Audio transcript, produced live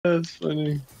That's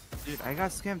funny. Dude, I got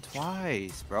scammed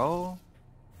twice, bro.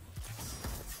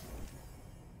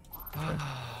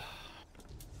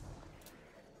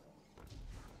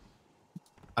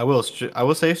 I will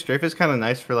say strafe is kind of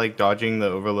nice for like dodging the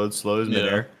overload slows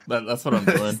midair. That's what I'm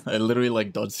doing. I literally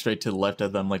like dodge straight to the left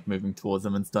as I'm like moving towards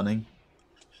them and stunning.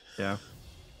 Yeah.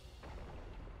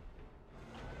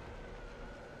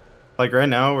 Like right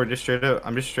now, I'm just straight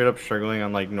up struggling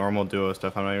on like normal duo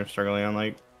stuff. I'm not even struggling on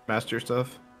like master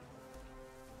stuff.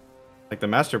 Like the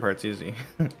master part's easy.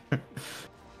 I'm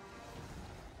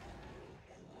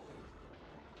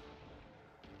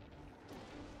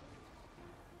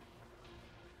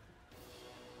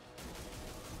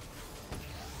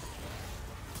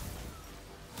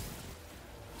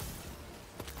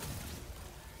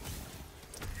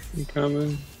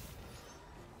coming.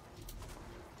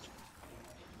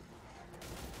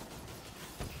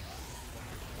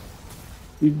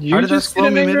 Did you How did that just slow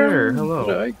get me an midair? engram? Hello. How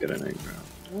did I get an engram?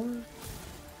 What?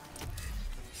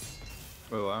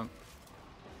 Wait, what?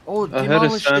 Oh, I had a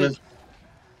demolished Santa. it.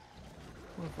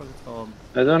 What the fuck is it called?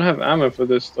 I don't have ammo for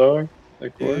this dog.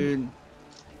 Like what? Dude.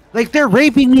 Like they're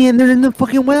raping me and they're in the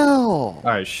fucking well.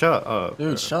 Alright, shut up.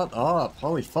 Dude, shut up.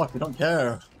 Holy fuck, we don't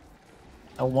care.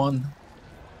 L1.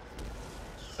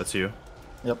 That's you.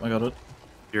 Yep, I got it.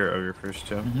 You're ogre first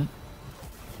too. Mm-hmm.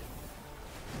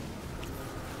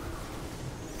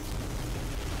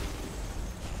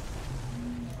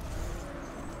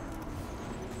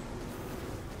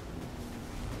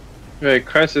 Wait,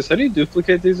 Crisis, how do you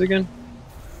duplicate these again?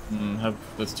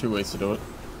 There's two ways to do it.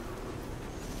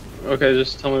 Okay,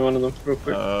 just tell me one of them real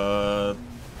quick.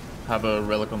 Have a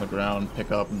relic on the ground,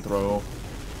 pick up and throw.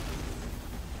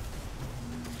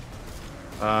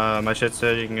 My shit's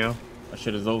dead, you can go. My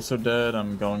shit is also dead,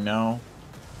 I'm going now.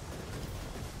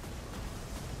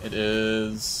 It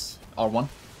is R1.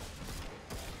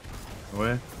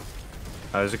 Away.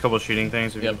 There's a couple shooting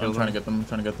things. If Yep, you can I'm kill trying to get them, I'm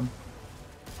trying to get them.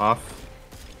 Off.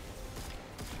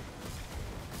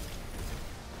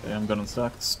 Okay, I'm gunning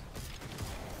stacks.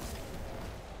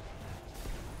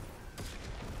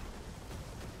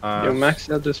 Yo, max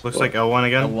out this. Looks like L1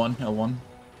 again. L1.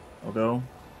 I'll go.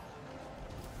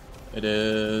 It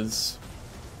is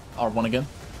R1 again.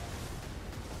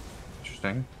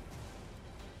 Interesting.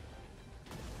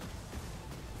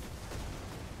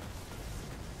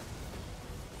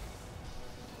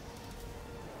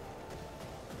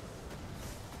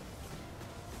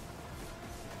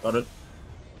 Got it.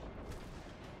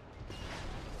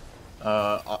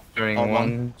 Starting R1.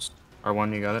 one.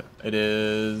 R1, you got it. It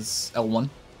is L1.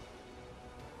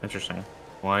 Interesting.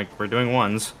 Like, we're doing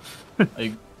ones. Are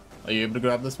you able to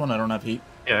grab this one? I don't have heat.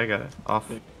 Yeah, I got it. Off.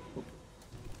 Okay.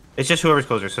 It's just whoever's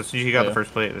closer. So since you got Yeah. the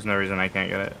first plate, there's no reason I can't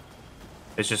get it.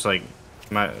 It's just like,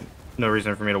 no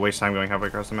reason for me to waste time going halfway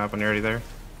across the map when you're already there.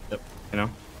 Yep. You know?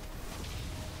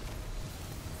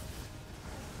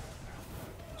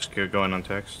 Just go in on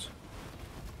text.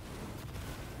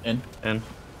 In. In.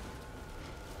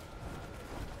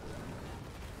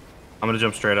 I'm gonna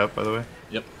jump straight up, by the way.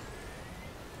 Yep.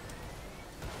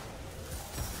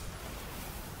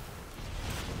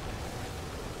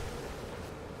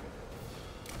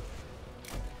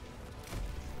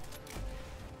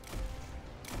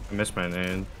 I missed my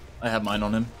nade. I have mine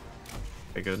on him.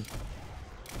 Okay, good.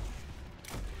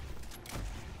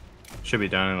 Should be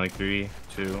down in like 3,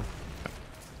 2.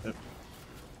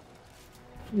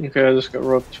 Okay, I just got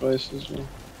robbed twice as well.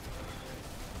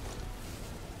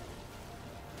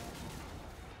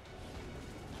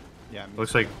 Yeah.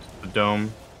 Looks like the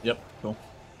dome. Yep, cool.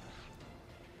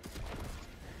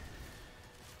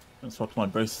 Gonna swap to my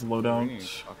braces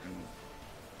loadout.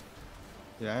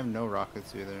 Yeah, I have no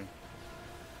rockets either.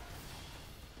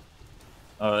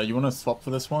 You wanna swap for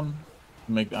this one?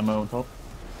 Make ammo on top?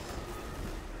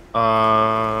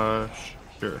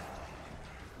 Sure.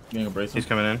 Getting a brace. He's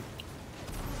coming in.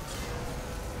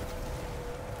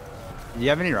 Do you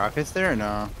have any rockets there or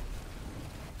no?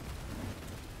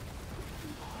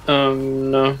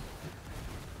 No.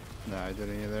 No, I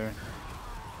didn't either.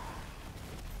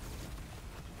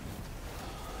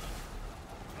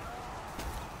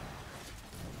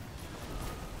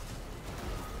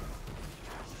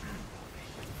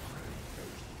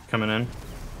 Coming in.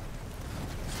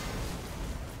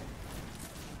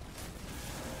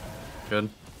 Good.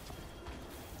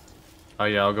 Oh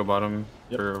yeah, I'll go bottom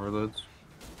for overloads.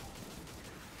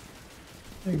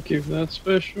 Thank you for that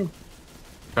special.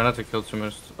 Try not to kill too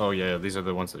much. Oh yeah, these are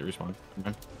the ones that respawn.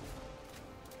 Okay.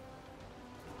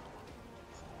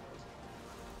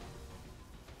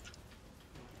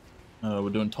 We're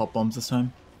doing top bombs this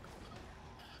time.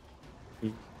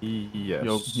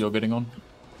 Yes. You're getting on?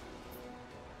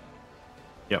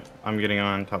 Yep, I'm getting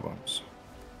on top bombs.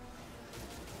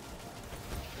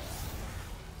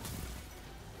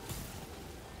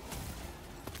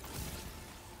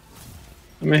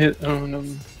 Let me hit. Oh no.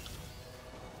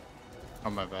 Oh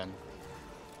my bad.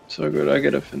 So good, I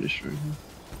get a finish right here.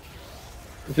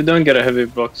 If you don't get a heavy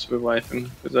box with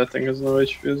wiping, because I think it's low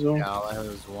HP as well. Yeah, all I have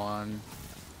is one.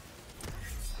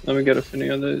 Let me get a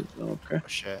finish on it. Okay, Oh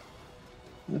shit.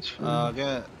 that's fine.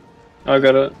 Get. I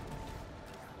got it.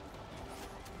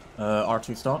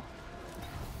 R2 start.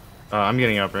 I'm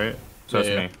getting up, right? So Yeah, it's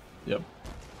yeah. me. Yep.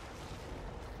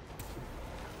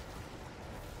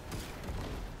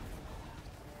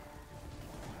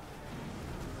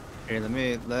 Here,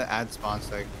 let add spawns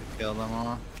so I can kill them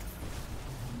all.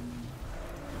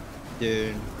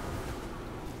 Dude.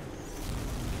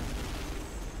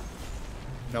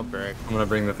 No brick. I'm gonna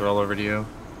bring the thrall over to you.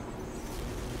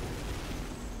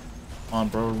 Come on,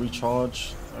 bro,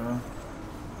 recharge.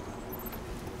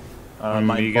 You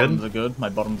My good? bottoms are good. My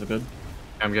bottoms are good.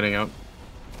 I'm getting up.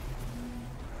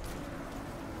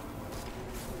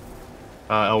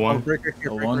 L1. Oh, breaker here,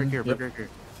 L1, breaker here, yep. breaker here.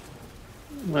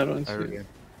 I don't see There we it. go.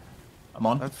 I'm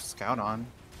on. I have scout on.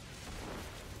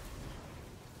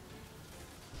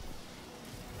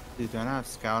 Dude, do I not have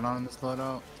scout on in this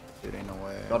loadout? Dude, ain't no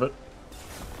way. Got it.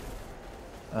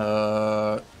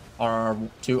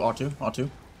 R2.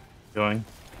 Going.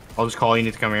 I'll just call you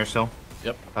need to come here still.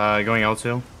 Yep. Going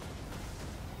L2.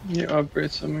 You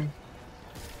upgrade something.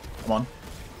 I'm on.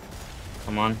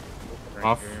 I'm on. Right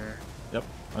Off. here. Yep.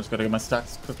 I just gotta get my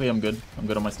stacks quickly. I'm good. I'm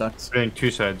good on my stacks. Doing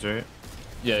two sides, right?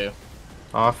 Yeah.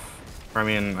 Off. I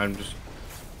mean, I'm just.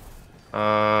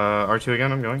 R2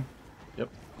 again. I'm going. Yep.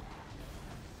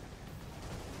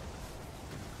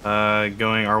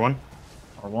 Going R1.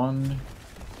 R1.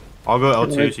 I'll go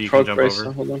L2 Wait, so you can jump bracer,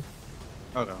 over. Hold on.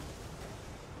 Okay.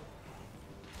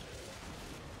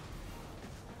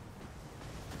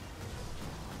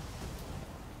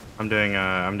 I'm doing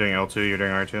L2. You're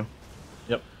doing R2.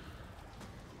 Yep.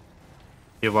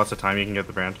 You have lots of time. You can get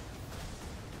the brand.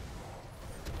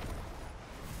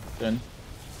 In.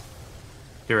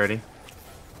 Get ready.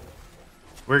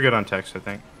 We're good on text, I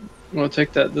think. We'll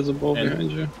take that. There's a ball And-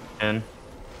 behind you. And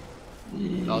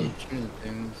All the shooting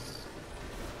things.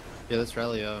 Yeah, let's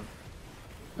rally up.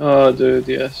 Oh, dude,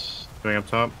 yes. going up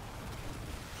top.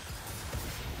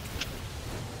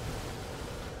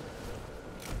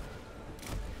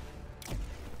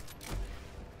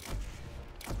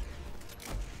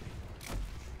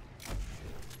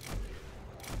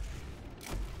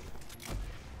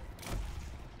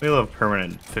 We love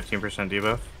permanent 15%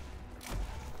 debuff.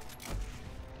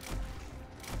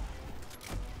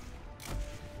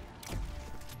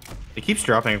 It keeps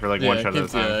dropping for like one shot at a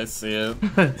time. Yeah, I see it.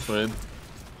 It's weird.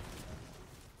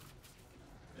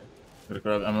 Gotta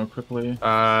grab ammo quickly.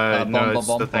 No, it's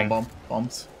the thing.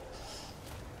 Bombs.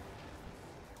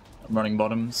 I'm running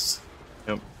bottoms.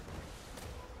 Yep.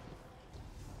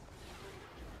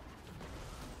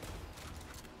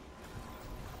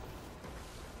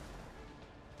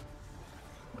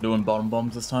 We're doing bottom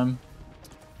bombs this time.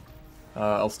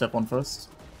 I'll step on first.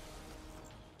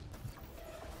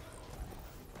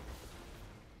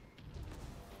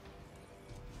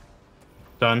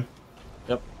 Done.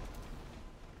 Yep.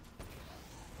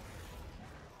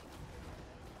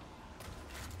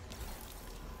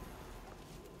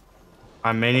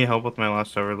 I may need help with my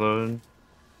last overload.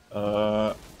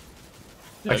 Yeah,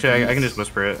 Actually, I can just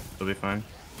whisper it. It'll be fine.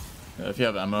 Yeah, if you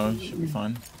have ammo, you should be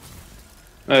fine.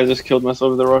 I just killed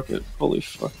myself with a rocket. Holy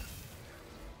fuck.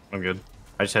 I'm good.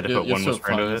 I just had to You're put one still whisper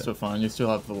fine. into You're it. still fine. You still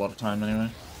have a lot of time anyway.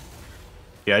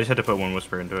 Yeah, I just had to put one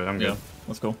whisper into it. I'm Yeah, good.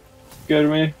 let's go. Get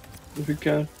me, if you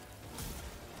can.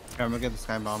 Yeah, I'm gonna get the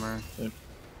sky bomber.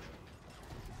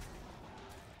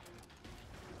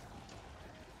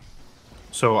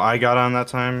 So I got on that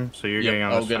time, so you're Yep, getting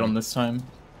on I'll this get time. on this time.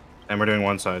 And we're doing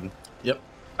one side. Yep.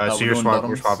 So we're you're doing we're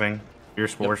bottoms. swapping. We're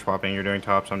Yep. swapping. You're doing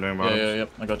tops. I'm doing Yeah, bottoms. yep,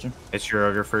 I got you. It's your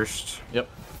ogre first. Yep.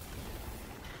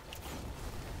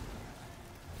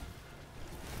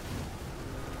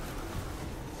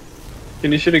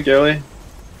 Can you shoot a galley?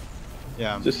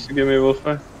 Yeah. Just to give me a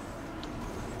wolfpack?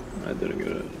 I didn't get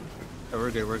it. Oh,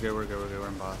 we're good. We're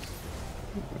in boss.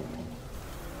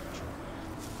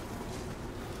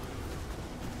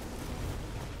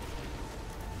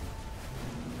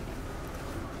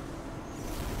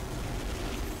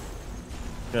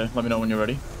 Okay, let me know when you're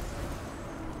ready.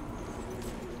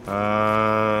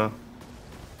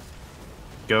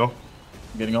 Go.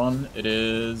 Getting on. It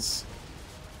is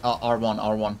R1.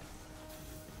 On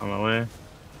my way.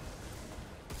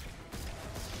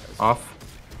 Off.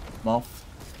 I'm off.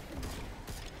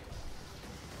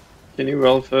 Can you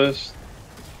roll first?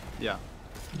 Yeah.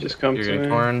 Just come You're to getting me.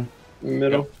 torn.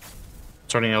 Middle.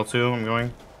 Starting L2, I'm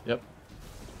going. Yep.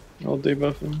 I'll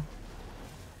debuff him.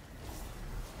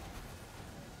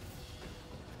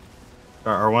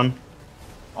 R1.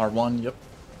 R1, yep.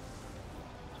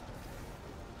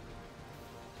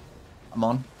 I'm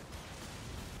on.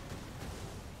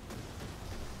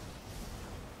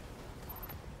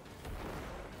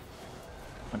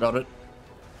 I got it.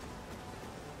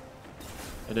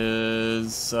 It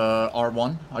is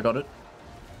R1. I got it.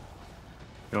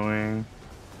 Going.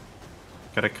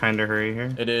 Gotta kinda hurry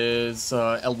here. It is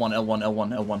L1, L1,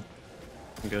 L1, L1.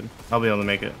 I'm good. I'll be able to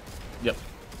make it. Yep.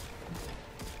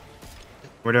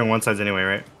 We're doing one sides anyway,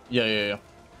 right? Yeah, yeah, yeah.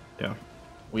 Yeah.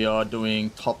 We are doing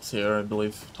tops here, I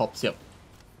believe. Tops, yep.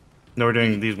 No, we're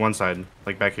doing these one side,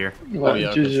 like back here. Well, yeah,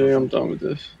 GG, okay, sure, I'm done with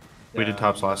this. We did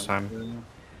tops last time.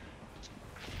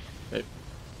 Okay.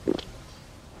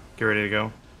 Get ready to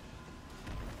go.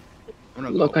 I'm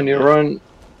gonna Look go. on your run.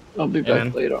 I'll be Yeah, back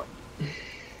man. later.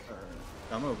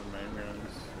 I'm over main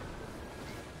grounds.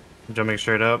 Jumping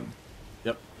straight up.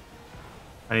 Yep.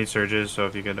 I need surges, so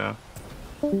if you could, I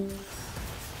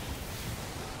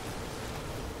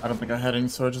don't think I had any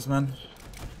surges, man.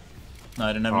 No,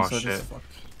 I didn't have any Oh, surges. shit. Fuck.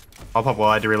 I'll pop wall.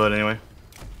 I had to reload anyway.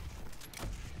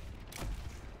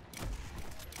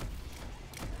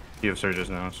 You have surges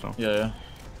now, so. Yeah, yeah.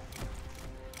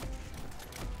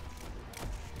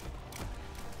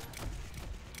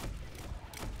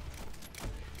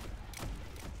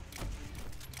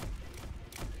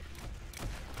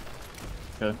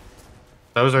 Okay.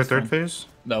 That was our That's third fine. phase?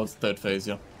 That was third phase,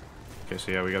 yeah. Okay,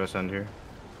 so yeah, we gotta send here.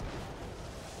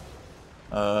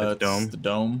 It's dome. the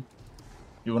dome.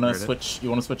 You wanna Heard it. switch? You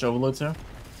wanna switch overloads here?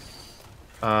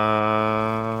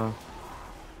 I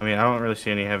mean, I don't really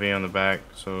see any heavy on the back,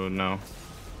 so no.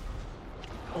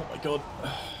 Oh my god.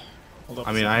 Hold up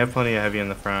I a mean, I second. have plenty of heavy in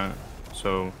the front,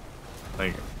 so,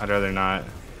 like, I'd rather not.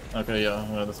 Okay,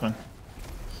 yeah, that's fine.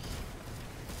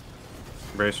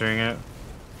 Bracering it.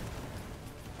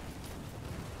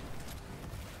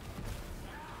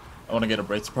 I wanna get a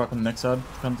brace proc on the next side.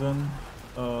 Comes in.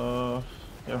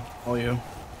 Yeah. All you.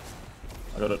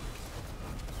 I got it.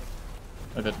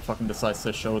 I got fucking decides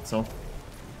to show itself.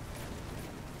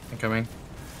 Incoming.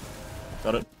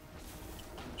 Got it.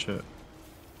 Shit.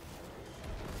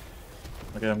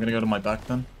 Okay, I'm gonna go to my back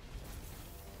then.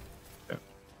 Yeah.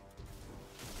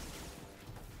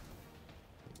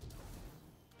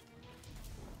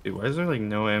 Dude, why is there, like,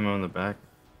 no ammo in the back?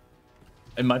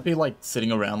 It might be like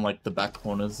sitting around like the back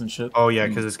corners and shit. Oh, yeah,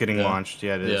 because it's getting Yeah. launched.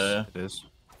 Yeah, it is. Yeah, yeah. It is.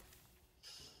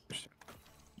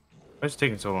 Why is it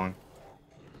taking so long?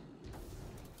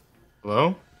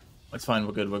 Hello? It's fine,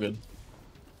 we're good, we're good.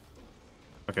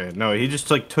 Okay, no, he just,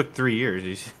 like, took 3 years.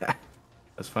 He's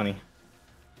That's funny.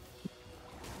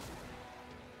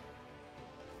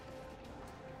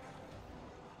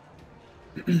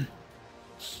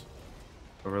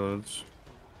 Overloads.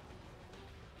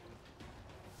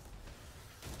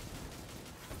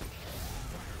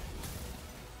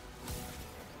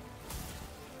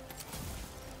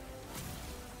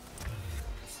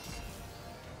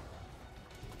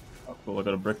 Oh, cool, I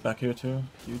got a brick back here too.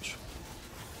 Huge.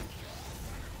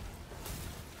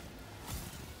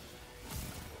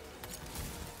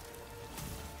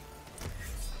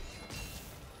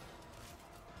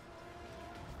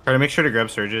 Try to make sure to grab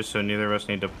surges so neither of us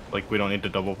need to, like, we don't need to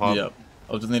double pop. Yep.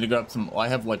 I'll just need to grab some. I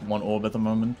have like one orb at the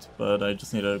moment, but I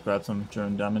just need to grab some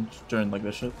during damage, during like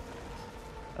this shit.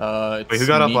 It's Wait, who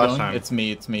got up me last going. time? It's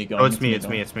me going. Oh, it's me,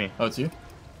 going. it's me. Oh, it's you?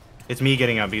 It's me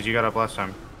getting up because you got up last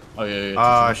time. Oh, yeah, yeah.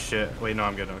 Ah, shit. Wait, no,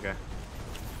 I'm good, okay.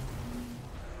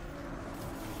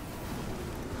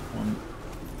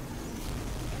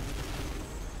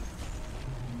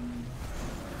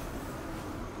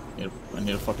 I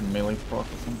need a fucking melee proc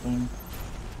or something.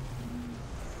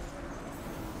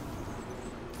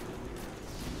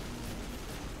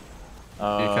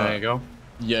 Can I go?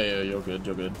 Yeah, yeah, you're good,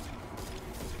 you're good.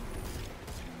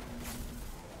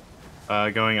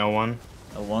 Going L1.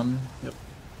 L1, yep.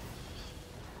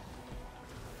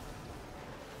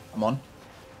 I'm on.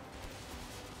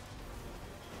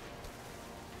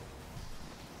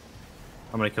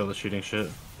 I'm gonna kill the shooting shit.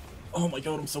 Oh my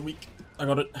god, I'm so weak. I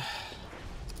got it.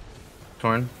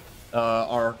 Torn.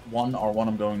 R1,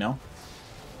 I'm going now.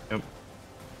 Yep.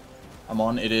 I'm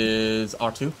on. It is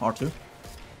R2.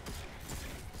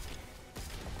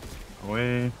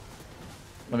 Away.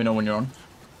 Let me know when you're on.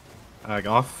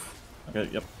 Off. Okay,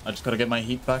 yep. I just gotta get my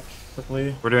heat back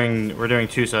quickly. We're doing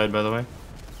 2 side, by the way.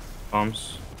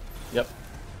 Bombs. Yep.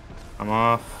 I'm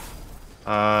off.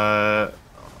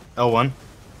 L1.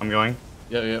 I'm going.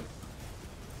 Yeah, yep.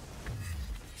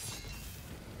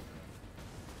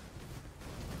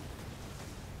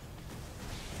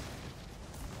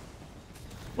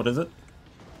 What is it?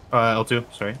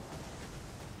 L2, sorry.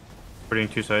 We're doing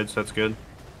 2 sides, that's good.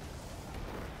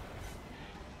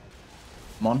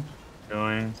 Come on.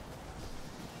 Going.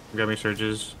 Grabbing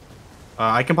surges.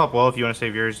 I can pop wall if you want to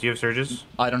save yours. Do you have surges?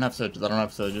 I don't have surges. I don't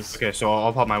have surges. Okay, so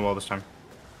I'll pop my wall this time.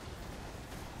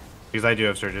 Because I do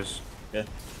have surges. Okay.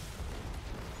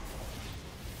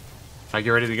 I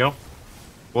get ready to go?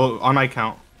 Well, on my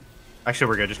count. Actually,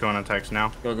 we're good. Just going on text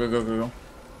now. Go, go, go, go, go.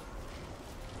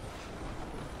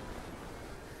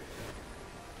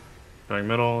 Going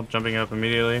middle, jumping up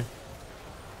immediately.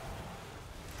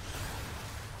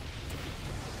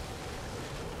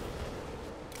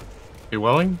 You're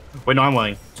welling? Wait, no, I'm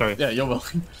welling. Sorry. Yeah, you're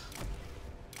welcome.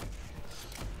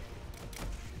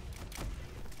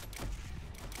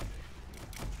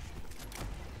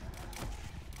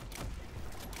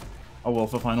 I'll well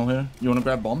for final here. You want to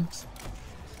grab bombs?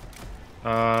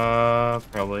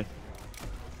 Probably.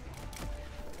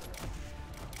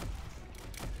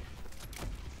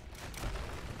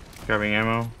 Grabbing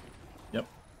ammo. Yep.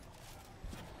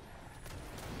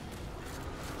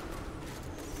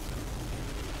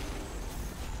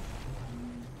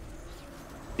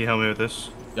 Can you help me with this?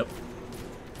 Yep.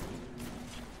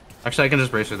 Actually, I can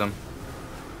just brace with them.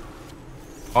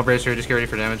 I'll brace her. Just get ready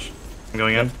for damage. I'm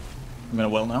going in. I'm gonna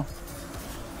well now.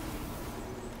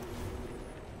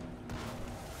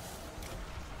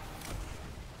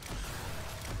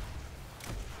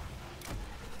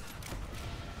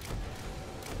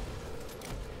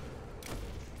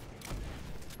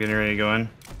 Getting ready to go in.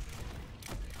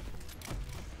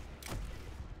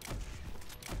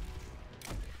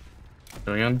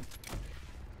 Going in.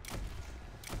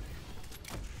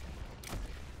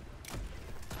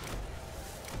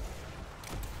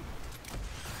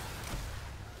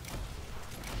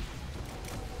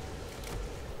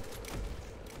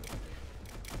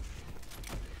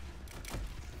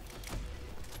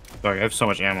 Sorry, I have so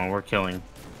much ammo. We're killing.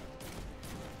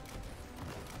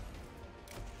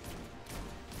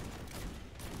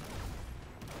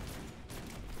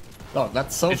 Oh,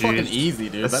 that's so GG's. fucking easy,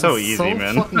 dude. That's That so is easy, so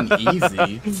man. fucking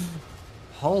easy.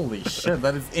 Holy shit,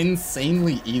 that is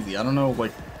insanely easy. I don't know,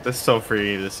 like... That's so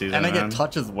free this season, And I man. get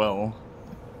touch as well.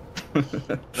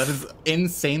 That is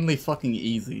insanely fucking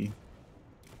easy.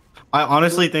 I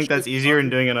honestly think that's easier than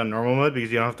doing it on normal mode because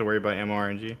you don't have to worry about ammo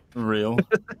RNG. Real.